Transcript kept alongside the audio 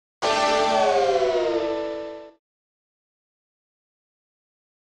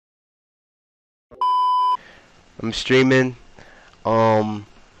I'm streaming. Um,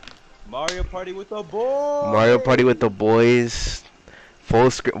 Mario Party with the boys. Mario Party with the boys.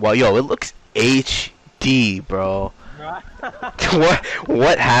 Full screen. Well, yo, it looks HD, bro.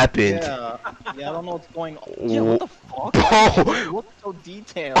 What happened? Yeah, I don't know what's going on. Yeah, what the fuck? Bro. It looks so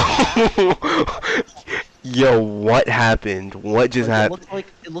detailed. Yo, what happened? What just happened?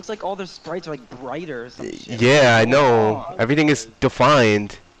 It looks like all the sprites are like brighter or some shit. Yeah, I know. Everything is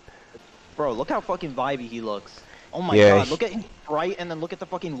defined. Bro, look how fucking vibey he looks. Oh my Yeah, god, look at his sprite and then look at the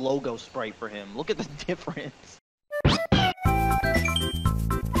fucking logo sprite for him. Look at the difference.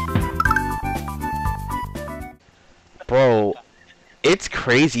 Bro, it's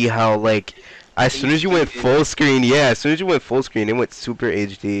crazy how like as soon as you went full screen, yeah, as soon as you went full screen, it went super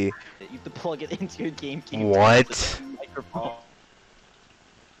HD. You have to plug it into your GameCube. What? Microphone.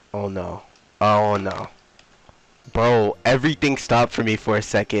 Oh no. Oh no. Bro, everything stopped for me for a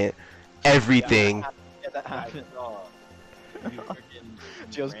second. Everything. Yeah, that happened.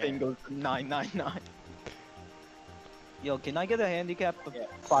 Joe's ping goes to 999. Yo, can I get a handicap of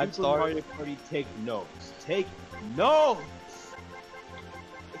 5 Super stars? Mario Party, take notes. Take notes.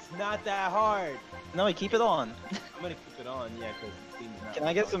 It's not that hard. No, keep it on. I'm gonna keep it on, yeah, because it seems not. Can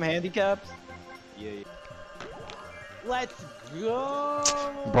I get some handicaps? Yeah. Let's go.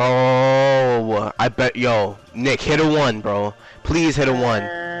 Bro, I bet yo, Nick, hit a 1, bro. Please hit a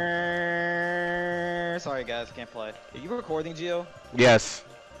 1. Sorry guys, can't play. Are you recording, Gio? Yes.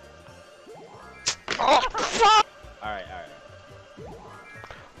 Oh, fuck! Alright.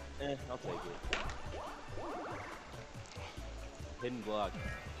 I'll take it. Hidden block.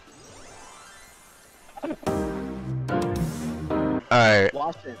 Alright.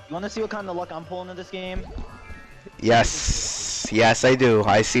 Watch it. You wanna see what kind of luck I'm pulling in this game? Yes. Yes, I do.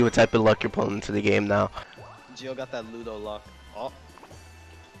 I see what type of luck you're pulling into the game now. Gio got that Ludo luck. Oh.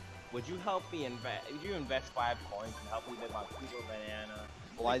 Would you help me invest? Would you invest 5 coins and help me with my Pluto banana?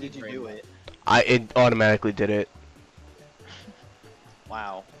 Why did you do it? It automatically did it.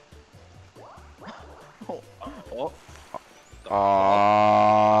 Wow. Oh.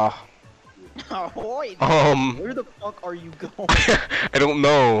 Ahoy! Where the fuck are you going? I don't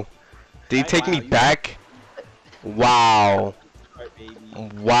know. Did he take me back? Wow. Alright, baby.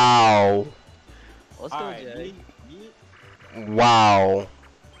 Wow. Let's go, Jay. Wow.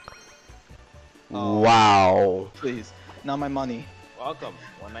 Oh. Wow. Please, not my money. Welcome.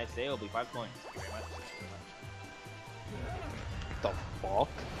 One night stay will be 5 coins. The fuck?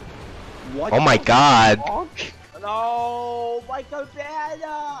 What? Oh my god. No, my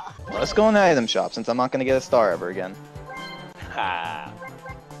cabana! Let's go in the item shop since I'm not gonna get a star ever again. Ha.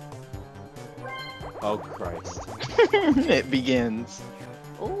 Oh Christ. It begins.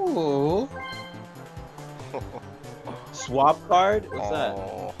 Ooh. Swap card? What's that?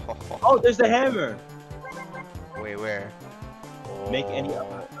 Oh, there's the hammer! Wait, where? Make any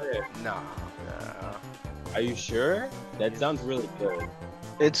other player. Nah. Are you sure? That sounds really good.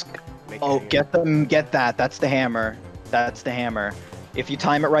 It's get that. That's the hammer. That's the hammer. If you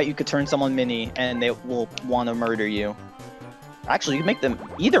time it right, you could turn someone mini, and they will want to murder you. Actually, you make them.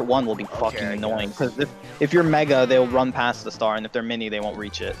 Either one will be fucking annoying. Because if you're mega, they'll run past the star, and if they're mini, they won't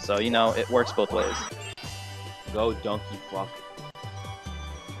reach it. So you know, it works both ways. Go donkey fuck.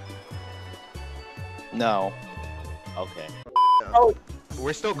 No. Okay. Oh,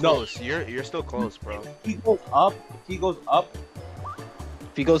 we're still close. You're still close, bro. If he goes up. If he goes up.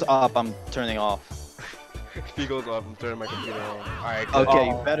 If he goes up, I'm turning off. If he goes up, I'm turning my computer on. Alright. Okay,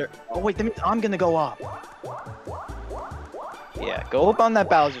 you better. Oh wait, that means I'm gonna go up. Yeah, go up on that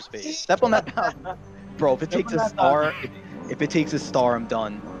Bowser space. Step on that Bowser. Bro, if it takes a star, if it takes a star, I'm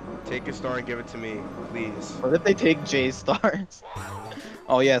done. Take a star and give it to me, please. What if they take Jay's stars?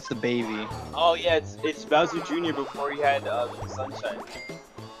 Oh yeah, it's the baby. Oh yeah, it's Bowser Jr. before he had Sunshine.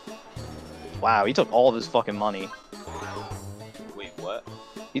 Wow, he took all of his fucking money. Wait, what?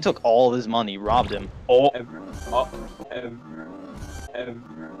 He took all of his money, robbed him.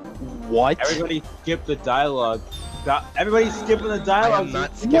 What? Everybody skip the dialogue. Everybody's skipping the dialogue. I'm not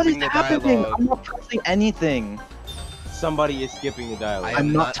What skipping is the happening? dialogue. I'm not pressing anything. Somebody is skipping the dialogue.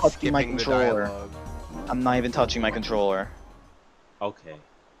 I'm not touching my skipping the controller. dialogue. I'm not even touching my controller. Okay.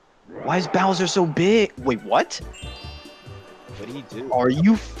 Why is Bowser so big? Wait, what? What did he do? Are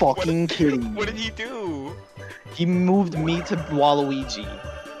you fucking kidding me? What did he do? He moved me to Waluigi.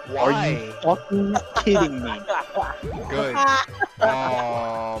 Are you fucking kidding me? Good.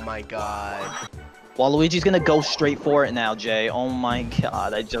 Oh my god. Waluigi's gonna go straight for it now, Jay. Oh my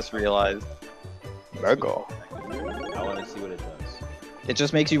god, I just realized. Mega. I want to see what it does. It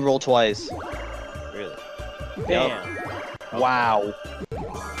just makes you roll twice. Really? Damn. Wow.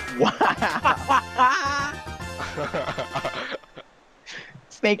 Wow.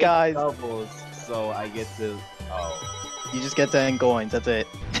 Snake eyes. Doubles, so I get to. Oh. You just get 10 coins. That's it.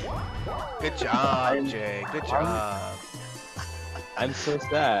 Good job, Jay. Good job. I'm so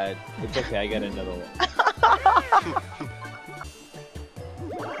sad. It's okay, I get another one.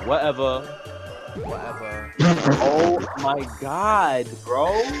 Whatever. Whatever. Oh my god,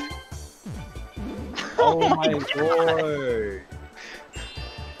 bro. Oh my lord.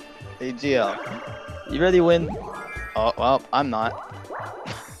 Hey, Gio. You ready to win? Oh, well, I'm not.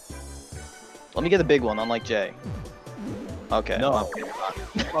 Let me get the big one, unlike Jay. Okay. No. Okay.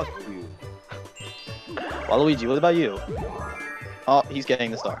 Fuck you. Waluigi, what about you? Oh, he's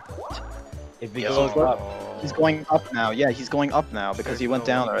getting the star. If it Yeah, goes so- up. He's going up now. Yeah, he's going up now because he went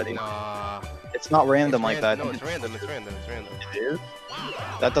down already. Nah. It's not random like that. No, it's random. It's random. It's random. It is?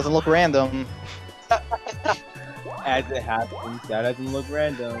 That doesn't look random. As it happens, that doesn't look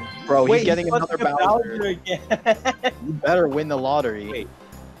random. Bro, Wait, he's getting he's another fucking Bowser. again. You better win the lottery. Wait.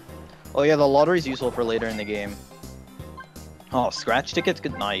 Oh yeah, the lottery's useful for later in the game. Oh, scratch tickets?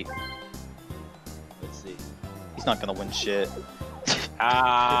 Good night. Let's see. He's not gonna win shit.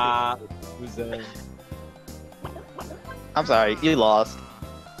 Ah, who's I'm sorry, you lost.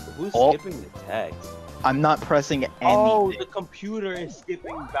 who's Oh. skipping the text? I'm not pressing anything. Oh, the computer is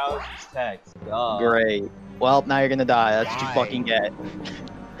skipping Bowser's text. Duh. Great. Well, now you're gonna die. That's what you Why? fucking get.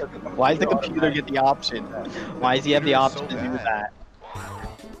 Why does the computer get the option? Why does he have the Computer's option so to do bad. that?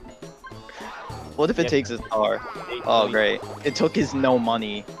 What if it Yeah. takes his star? Oh, great. It took his no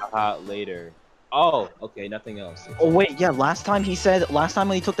money. Later. Oh, okay, nothing else. Oh, wait, yeah, last time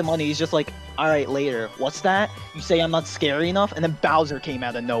when he took the money, he's just like, alright, later. What's that? You say I'm not scary enough? And then Bowser came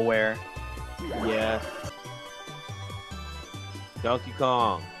out of nowhere. Yeah. Donkey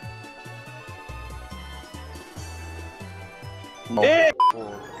Kong.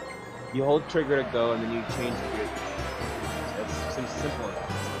 Oh. You hold trigger to go, and then you change gear. That's some simple enough.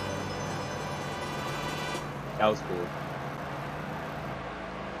 That was cool.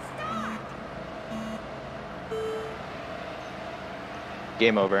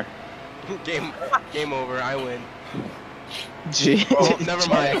 Game over. Game over. I win. Gee. Oh, never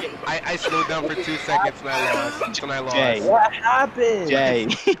mind. I slowed down for 2 seconds and I lost. And I lost. Jay. What happened? Jay.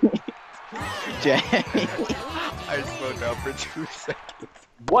 Jay. I slowed down for 2 seconds.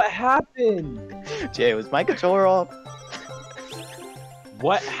 What happened? Jay, was my controller off?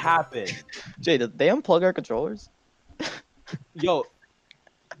 What happened? Jay, did they unplug our controllers? Yo.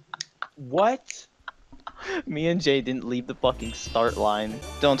 What? Me and Jay didn't leave the fucking start line.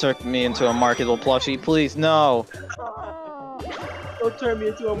 Don't turn me into a marketable plushie, please, no. Don't turn me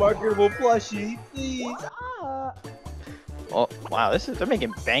into a marketable plushie, please. Oh, wow, they're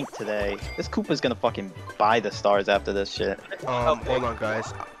making bank today. This Koopa's gonna fucking buy the stars after this shit. Hold on,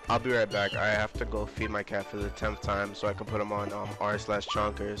 guys. I'll be right back. I have to go feed my cat for the 10th time so I can put him on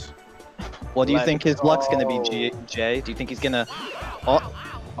r/chonkers. What do you Let's think his luck's gonna be, go. Jay? Do you think he's gonna... Oh,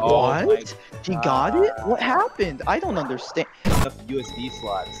 Oh my what? He got it? What happened? I don't understand. Enough USB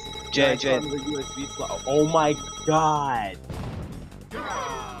slots. Jay, Jay. USB slot. Oh my god.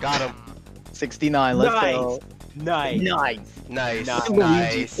 Got him. 69, let's Nice. go. Nice. Nice. Nice. Nice.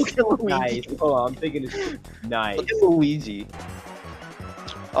 Nice. Look at Luigi. Nice. Hold on, I'm thinking it's nice. Look at Luigi.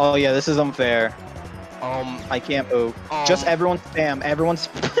 Oh yeah, this is unfair. I can't move. Just everyone spam. Everyone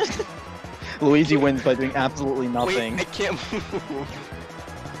spam. Luigi wins by doing absolutely nothing. Wait, I can't move.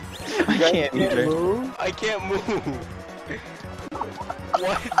 I can't either. move. I can't move.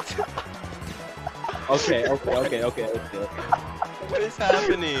 What? Okay. What is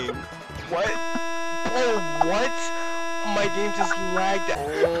happening? What? Oh, what? My game just lagged.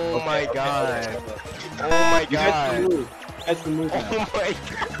 Oh my god. Oh my You guys can god. move. You guys can move now. Oh my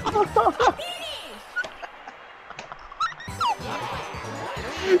god.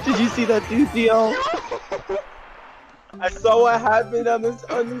 Did you see that dude, Theo? I saw what happened on this.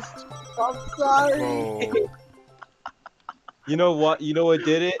 I'm sorry. Bro. You know what? You know what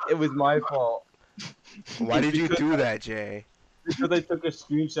did it? It was my fault. Why did you do that, Jay? Because I took a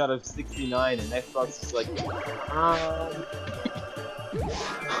screenshot of 69 and Xbox is like,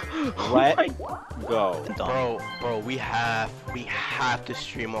 let go. Bro, we have to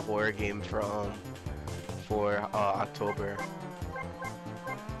stream a horror game for October.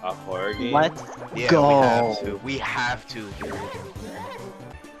 A horror game? Let's Yeah, go. we have to, dude.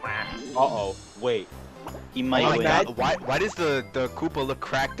 Uh-oh. Wait. He Oh might my win. god, why does the Koopa look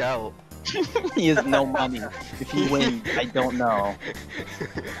cracked out? He has no money. If he wins, I don't know.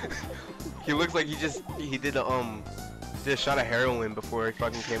 He looks like he did a shot of heroin before he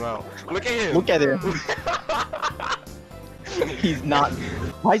fucking came out. Look at him. Look at him. He's not.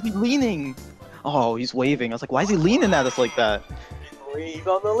 Why is he leaning? Oh, he's waving. I was like, why is he leaning at us like that? He's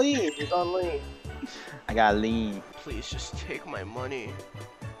on the lean. He's on lean. I got lean. Please just take my money.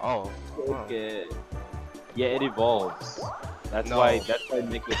 Oh. Oh. Okay. Yeah, it evolves. That's No. why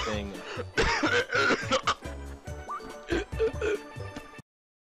Nick was saying.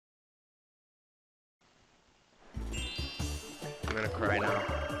 I'm gonna cry now.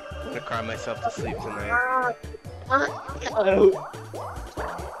 I'm gonna cry myself to sleep tonight.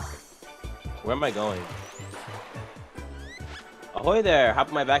 Where am I going? Ahoy there! Hop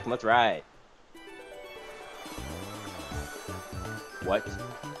on my back and let's ride. What?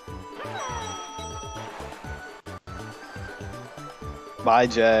 Bye,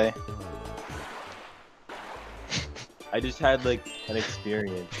 Jay. I just had like an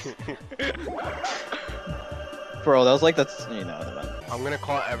experience. Bro, that was like that's you know. Never mind. I'm gonna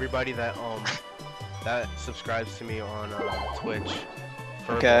call everybody that that subscribes to me on Twitch.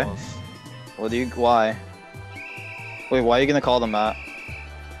 Okay. Furballs. What do you? Why? Wait, why are you gonna call them that?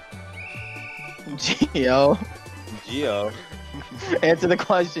 Gio, Geo. answer the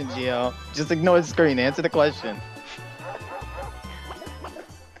question, Gio. Just ignore the screen. Answer the question.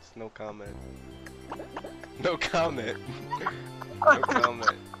 No comment. No comment. No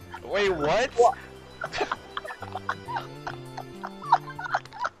comment. Wait, what?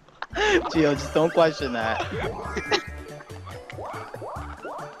 Gio, just don't question that.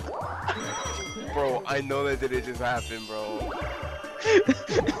 Bro, I know that didn't just happen, bro.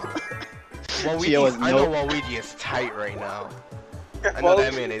 Gio is I know Waluigi is tight right now. I know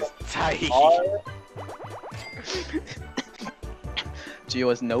that man is tight. Gio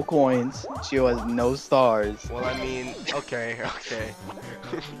has no coins. Gio has no stars. Well, I mean, okay.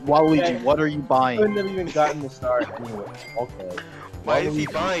 Waluigi, what are you I buying? couldn't have even gotten the start anyway. Okay. Why is he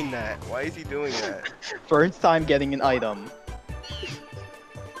buying that? Why is he doing that? First time getting an item.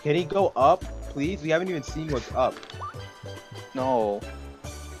 Can he go up, please? We haven't even seen what's up. No.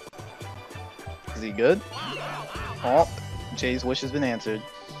 Is he good? Oh, Jay's wish has been answered.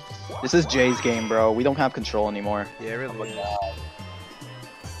 This is Jay's game, bro. We don't have control anymore. Yeah, really. Oh my god.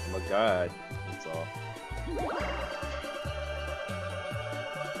 Oh my god. That's all.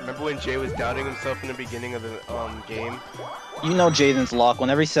 Remember when Jay was doubting himself in the beginning of the game? You know Jaden's luck.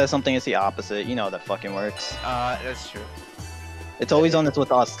 Whenever he says something, it's the opposite. You know how that fucking works. That's true. It's always on this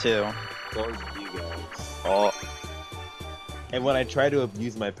with us, too. So is you guys. Oh. And when I try to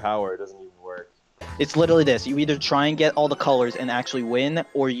abuse my power, it doesn't even work. It's literally this. You either try and get all the colors and actually win,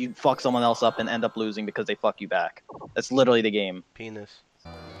 or you fuck someone else up and end up losing because they fuck you back. That's literally the game. Penis.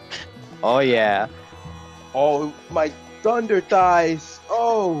 Oh, yeah. Oh, my thunder thighs!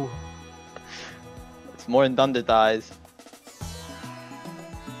 Oh! It's more than Thunder Thighs.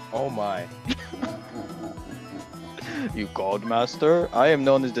 Oh my. You called, Master? I am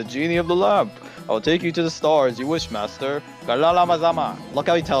known as the genie of the lamp. I'll take you to the stars you wish, Master. Galalamazama. Look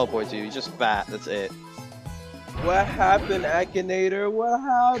how he teleports you. He's just fat. That's it. What happened, Akinator? What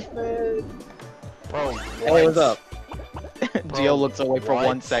happened? Bro, Hey, what's up? Gio looks away for what?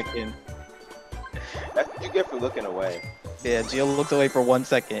 1 second. That's what you get for looking away. Yeah, Gio looks away for 1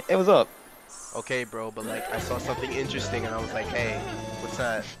 second. Hey, what's up? Okay, bro, but like, I saw something interesting and I was like, hey, what's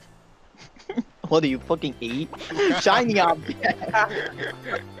that? What are you, fucking 8? Shiny object!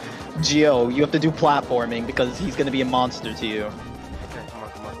 Gio, you have to do platforming because he's gonna be a monster to you. Okay, come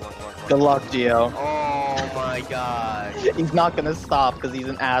on. Good luck, Gio. Oh my god. He's not gonna stop because he's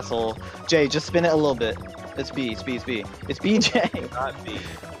an asshole. Jay, just spin it a little bit. It's B, it's B, it's B. It's B, Jay. Not me.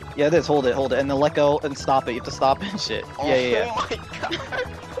 Yeah, it is. Hold it, and then let go and stop it. You have to stop and shit. Yeah. Oh my god.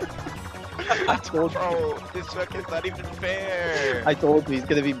 I told you. Bro, this fucking not even fair. I told you, he's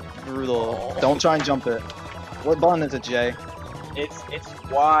gonna be brutal. Don't try and jump it. What button is it, Jay? It's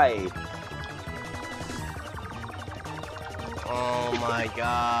wide. Oh my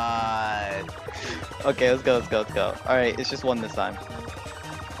god. Okay, let's go. Alright, it's just 1 this time.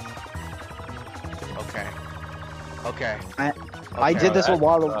 Okay. I did this a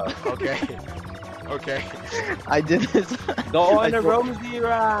while ago. Okay. I did this. Go I on a told- Rosie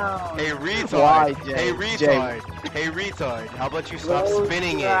round. Hey, retard. Why, Jay? Hey, Jay. retard. Hey, retard. How about you stop Rosie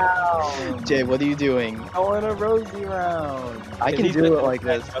spinning it? round. Jay, what are you doing? Go on a Rosie round. I can He's do it gonna like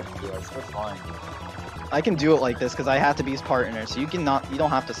this. catch up to us, That's fine. I can do it like this because I have to be his partner, so you don't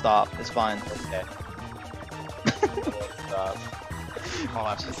have to stop. It's fine. Okay. Stop. I'll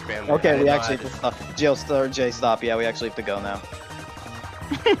have to spam it. I Okay, didn't we know actually how have to stop. Jill, Jay, stop. Yeah, we actually have to go now.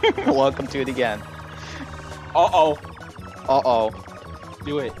 Welcome to it again. Uh-oh. Uh-oh.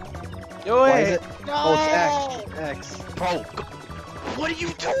 Do it. Do Why is it. it? Oh, it's X. X. Bro, what are you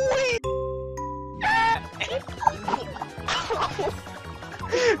doing?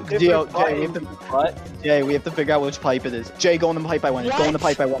 Jay, we have to figure out which pipe it is. Jay, go in the pipe I went in. Go in the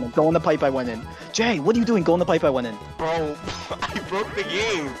pipe I went in. Go in the pipe I went in. Jay, what are you doing? Go in the pipe I went in. Bro, I broke the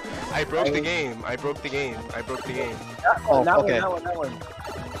game. I broke the game. Oh, that okay. one.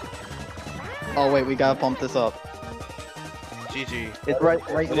 Oh wait, we gotta pump this up. GG. It's right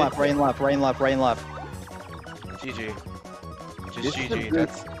and left. GG. Just This is a GG. good-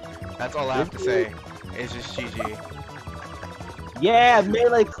 That's all I have to say. It's just GG. Yeah,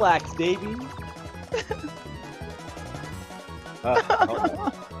 melee clacks, baby. Hold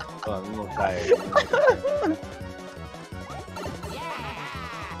on, I'm a little tired.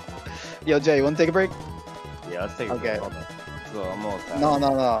 Yo, Jay, you wanna take a break? Yeah, let's take a Okay. break. Hold on. So I'm all tired.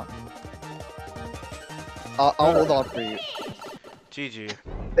 No. I'll hold off for you. GG.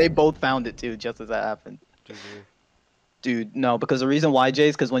 They both found it too, just as that happened. GG. Dude, no, because the reason why, Jay,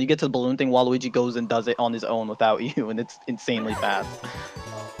 is because when you get to the balloon thing, Waluigi goes and does it on his own without you, and it's insanely fast.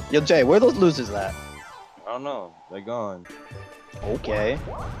 Yo, Jay, where are those losers at? I don't know. They're gone. Okay.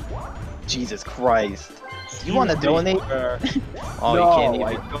 Jesus Christ. You want to donate? Oh, no, you can't even.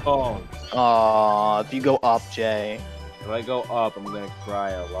 I don't. Aw, if you go up, Jay. If I go up, I'm gonna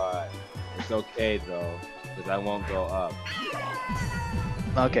cry a lot. It's okay though, because I won't go up.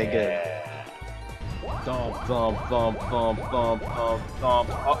 Okay, Yeah. Thump, thump, thump, thump, thump, thump, thump.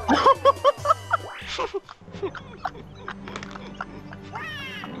 Oh.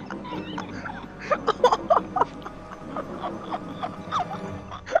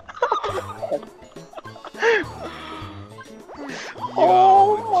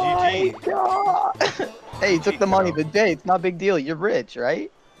 Yo, GG. God. Hey, you took the money, but Jay, it's not a big deal. You're rich,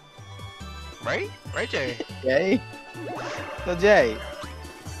 right? Right? Right, Jay? Jay? So, Jay,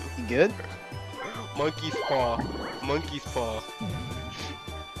 you good? Monkey's paw. Monkey's paw.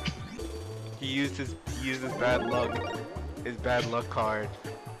 He used his bad luck. His bad luck card.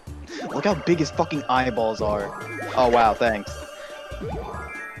 Look how big his fucking eyeballs are. Oh, wow, thanks.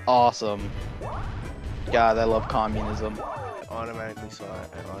 Awesome. God, I love communism. Automatically saw it.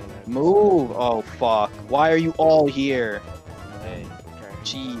 I automatically Move! Oh, fuck. Why are you all here? Hey, Okay.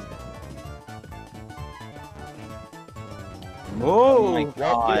 Jeez. oh my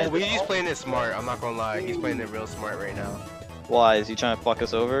God. Luigi's playing it smart. I'm not gonna lie. He's playing it real smart right now. Why? Is he trying to fuck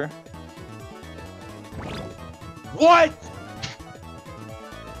us over? What?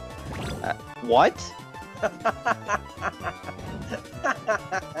 What?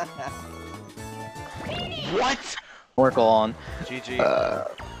 What? Snorkel on. GG.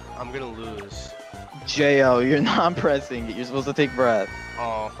 I'm gonna lose. J.O., you're not pressing it. You're supposed to take breath.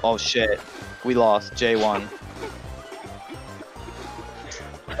 Oh. Oh, shit. We lost. J1.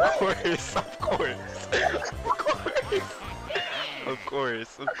 Of course. Of course. Of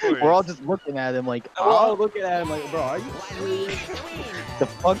course. Of course. We're all just looking at him like, We're all looking at him like, bro, are you serious? the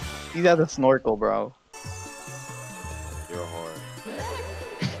fuck? He has a snorkel, bro. You're a whore.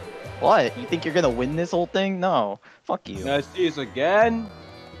 What? You think you're gonna win this whole thing? No. Fuck you. Can I see this again?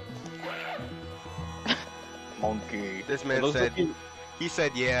 Monkey. This It man looks said, like he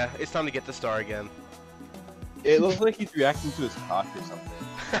said, yeah, it's time to get the star again. it looks like he's reacting to his cock or something.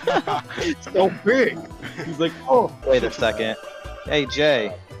 It's so big. He's like, oh. Wait a second. Hey,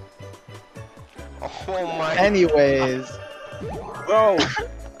 Jay. Oh my. Anyways. Bro.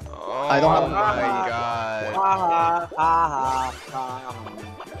 Oh I don't have- my god. Ha ha ha ha.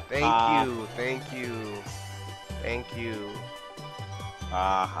 Thank you. Thank you. Thank you.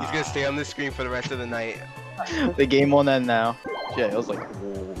 He's gonna stay on the screen for the rest of the night. The game won't end now. Jay, I was like, whoa,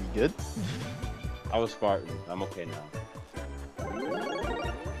 we good? I was farting. I'm okay now.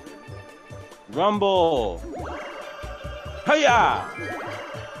 Rumble! Hiya!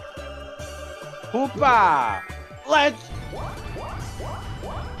 Koopa! Let's...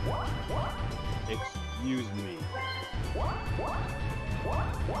 Excuse me.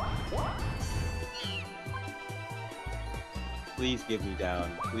 Please get me down.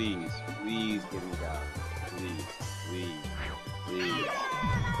 Please. Please get me down. Please. Please. Please.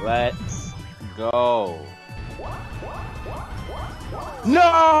 Let's go.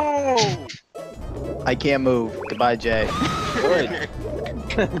 No! I can't move. Goodbye, Jay. Good.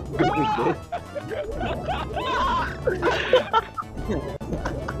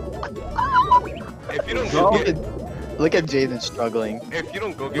 If you don't No. go Look get, look at Jaden struggling. if you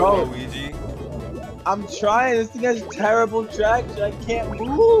don't go get No. Luigi, I'm trying. This thing has terrible traction. I can't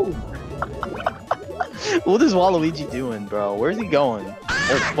move. What is Waluigi doing, bro? Where's he going?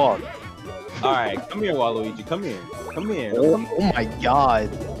 Oh, fuck. All right, come here, Waluigi. Come here. Come here. Oh my god.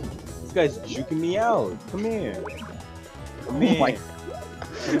 This guy's juking me out. Come here. Come Oh here. my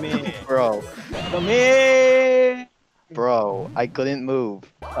Come here. bro. Come here. Bro, I couldn't move.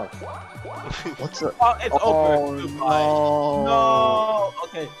 Oh, What's up? oh it's Oh, over. Goodbye. no. No.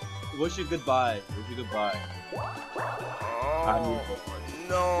 Okay. What's your goodbye? What's your goodbye? Oh,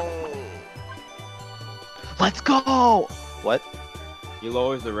 no. Let's go! What? He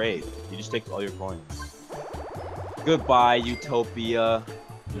lowers the rate. He just takes all your coins. Goodbye, Utopia.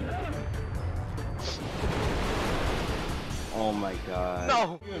 Oh my god.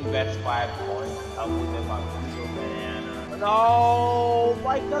 No. You invest 5 coins and help me get my banana. No!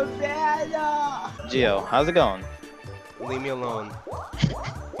 My banana! Gio, how's it going? Leave me alone.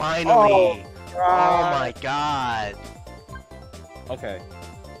 Finally. Oh God. my god. Okay.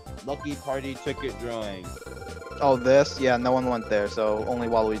 Lucky party ticket drawing. Oh, this? Yeah, no one went there, so only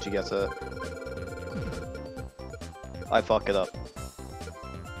Waluigi gets it. I fucked it up.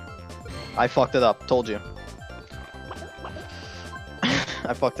 I fucked it up, told you.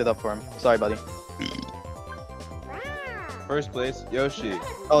 I fucked it up for him. Sorry, buddy. First place, Yoshi.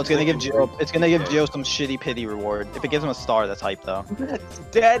 Oh, it's gonna give Gio. It's gonna give Gio some shitty pity reward. If it gives him a star, that's hype though.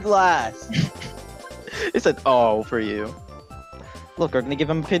 Dead last. It said, "Oh, for you." Look, we're gonna give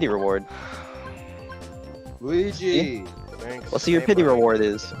him a pity reward. Luigi. Thanks. Let's see your Hey, pity buddy. reward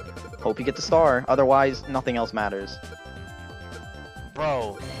is. Hope you get the star. Otherwise, nothing else matters.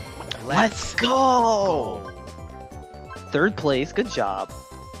 Bro. Let's go. Third place. Good job.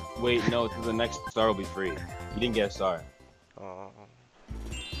 Wait, no, because the next star will be free. You didn't get a star. Aw.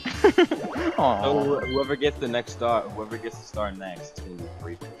 So whoever gets the next star, whoever gets the star next, is gonna be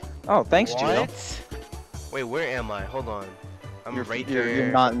free. Oh, thanks, Gio. What? Wait, where am I? Hold on. I'm right there.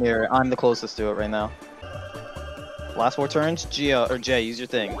 You're not near. I'm the closest to it right now. Last 4 turns. Gio or Jay, use your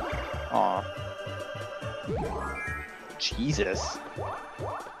thing. Aw. Jesus.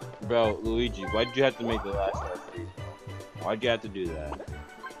 Bro, Luigi, why'd you have to make the last star free? Why'd you have to do that?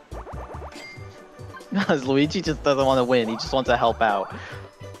 Because Luigi just doesn't want to win. He just wants to help out.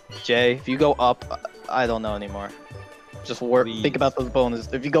 Jay, if you go up, I don't know anymore. Just work. Please. Think about those bonus.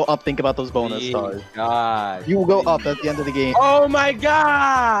 If you go up, think about those bonus Please, stars. God. You will go up at the end of the game, Oh my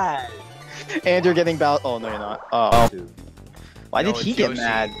God! and you're getting about. Oh no, you're not. Oh, Dude. why No, did he it's get Yoshi.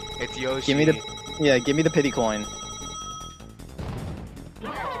 mad? It's Yoshi. Give me the. Yeah, give me the pity coin.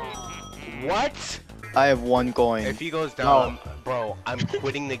 What? I have 1 coin. If he goes down, bro, I'm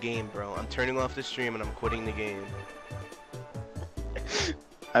quitting the game, bro. I'm turning off the stream and I'm quitting the game.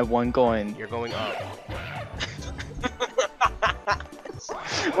 I have 1 coin. You're going up.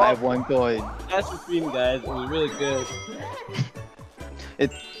 I have 1 coin. That's the stream, guys. It was really good.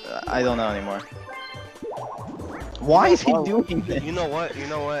 I don't know anymore. Why is he doing this? You know what? You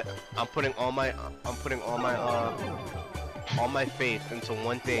know what? I'm putting all my faith into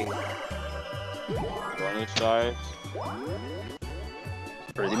one thing. Bonus stars.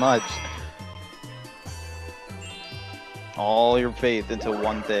 Pretty much. All your faith into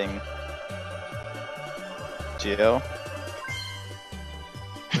one thing. Gio?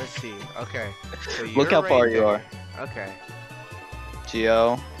 Let's see. Okay. So Look how you're far right you there. are. Okay.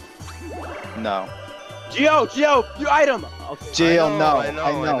 Gio? No. Gio, your item. Okay. Gio, know, no.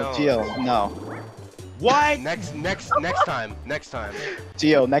 I know. Gio, no. What? Next time.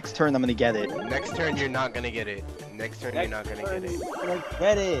 Gio, next turn I'm gonna get it. Next turn you're not gonna get it. Next turn you're not gonna get it.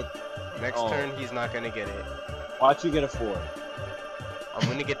 Get it. Next Oh. turn he's not gonna get it. Watch you get a 4. I'm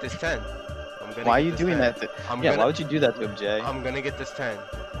gonna get this 10. Why are you doing that? I'm Yeah, gonna, why would you do that to him, Jay? I'm gonna get this 10.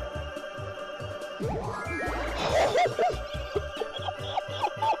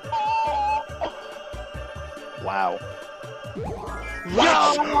 Wow.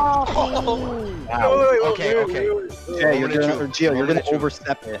 Wow! Wow. Okay. Jay, you're Moment of gonna, truth. Gio, you're Moment gonna of truth.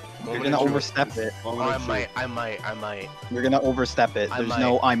 overstep it. You're Moment gonna of truth. overstep it. Oh, I might. You're gonna overstep it. I There's might.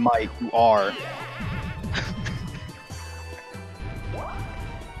 no I might. You are.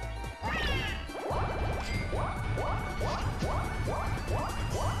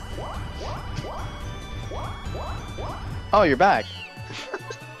 Oh, you're back.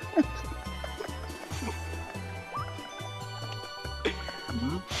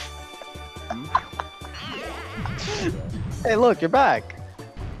 Hey, look, you're back.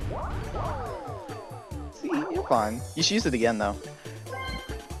 See, you're fine. You should use it again, though.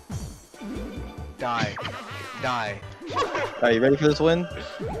 Die. Are you ready for this win?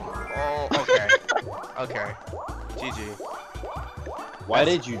 Oh, okay. Okay. GG. Why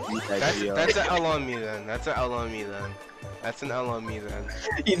did you do that, That's Gio? an L on me then. That's an L on me then.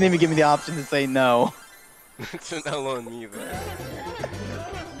 He didn't even give me the option to say no. That's an L on me then.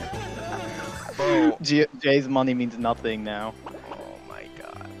 Bro. Jay's money means nothing now. Oh my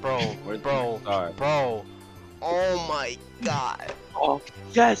god. Bro. Where's Bro. the star? Bro. Oh my god. Oh,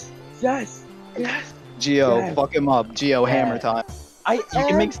 yes. Geo, Yes. fuck him up. Geo, Yeah. hammer time. You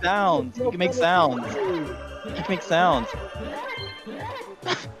can make sounds. You can make sounds. You can make sounds.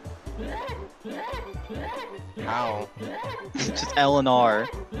 How? Just L and R.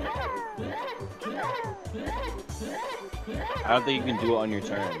 I don't think you can do it on your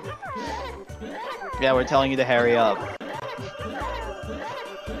turn. Yeah, we're telling you to hurry up.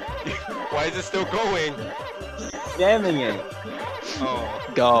 Why is it still going? Spamming it.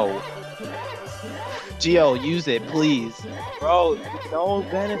 Oh. Go. Geo, use it, please. Bro, no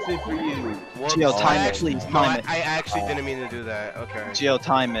benefit for you. Whoops. Geo, Oh, time I it, actually- please. No, Time it. I actually didn't mean to do that. Okay. Geo,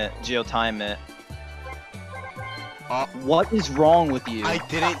 time it. Geo, time it. Oh, What is wrong with you? I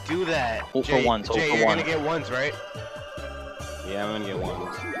didn't do that. Hold for Jay, once, hold Jay, for you're one. gonna get ones, right? Yeah, I'm gonna get one.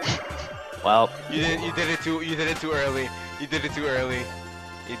 Well, You did it too early. You did it too early.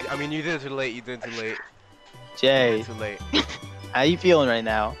 I mean, you did it too late. You did it too late. Jay, Too late. how you feeling right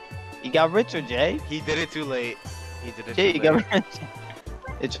now? You got richer, Jay. He did it too late. He did it Jay, too you late. got richer.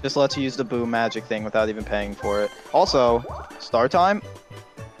 It just lets you use the boom magic thing without even paying for it. Also, star time?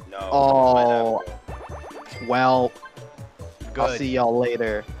 No. Oh, well, Good. I'll see y'all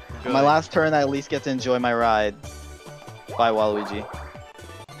later. Good. On my last turn, I at least get to enjoy my ride. Bye, Waluigi.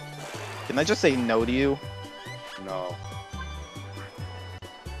 Can I just say no to you? No.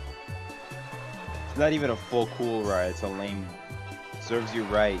 It's not even a full cool ride. It's a lame. Serves you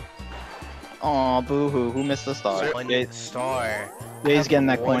right. Aw, boo-hoo. Who missed the star? One Jay- star. Jay's getting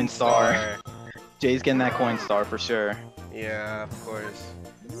that One coin star. Jay's getting that coin star for sure. Yeah, of course.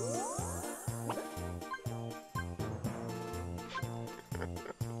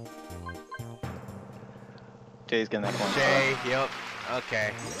 Jay's getting that coin Jay, yep.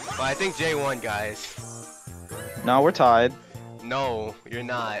 Okay. Well, I think Jay won, guys. star. No, we're tied. No, you're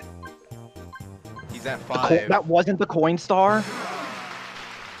not. He's at The 5. that wasn't the coin star?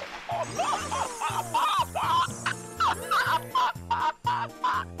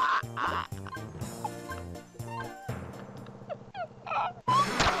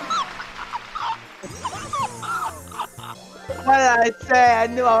 What did I say? I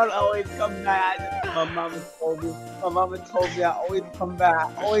knew I would always come back. My mama told me. My mama told me I always come back.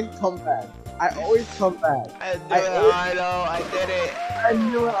 Always come back. I always come back. I know, I did it. I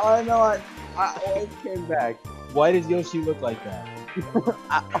knew it. I know it. I always came back. Why does Yoshi look like that?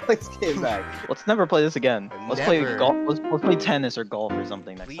 I always came back. Let's never play this again. Let's play Never. golf. Let's play tennis or golf or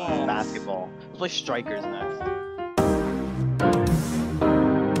something next Please. time. Basketball. Let's play strikers next.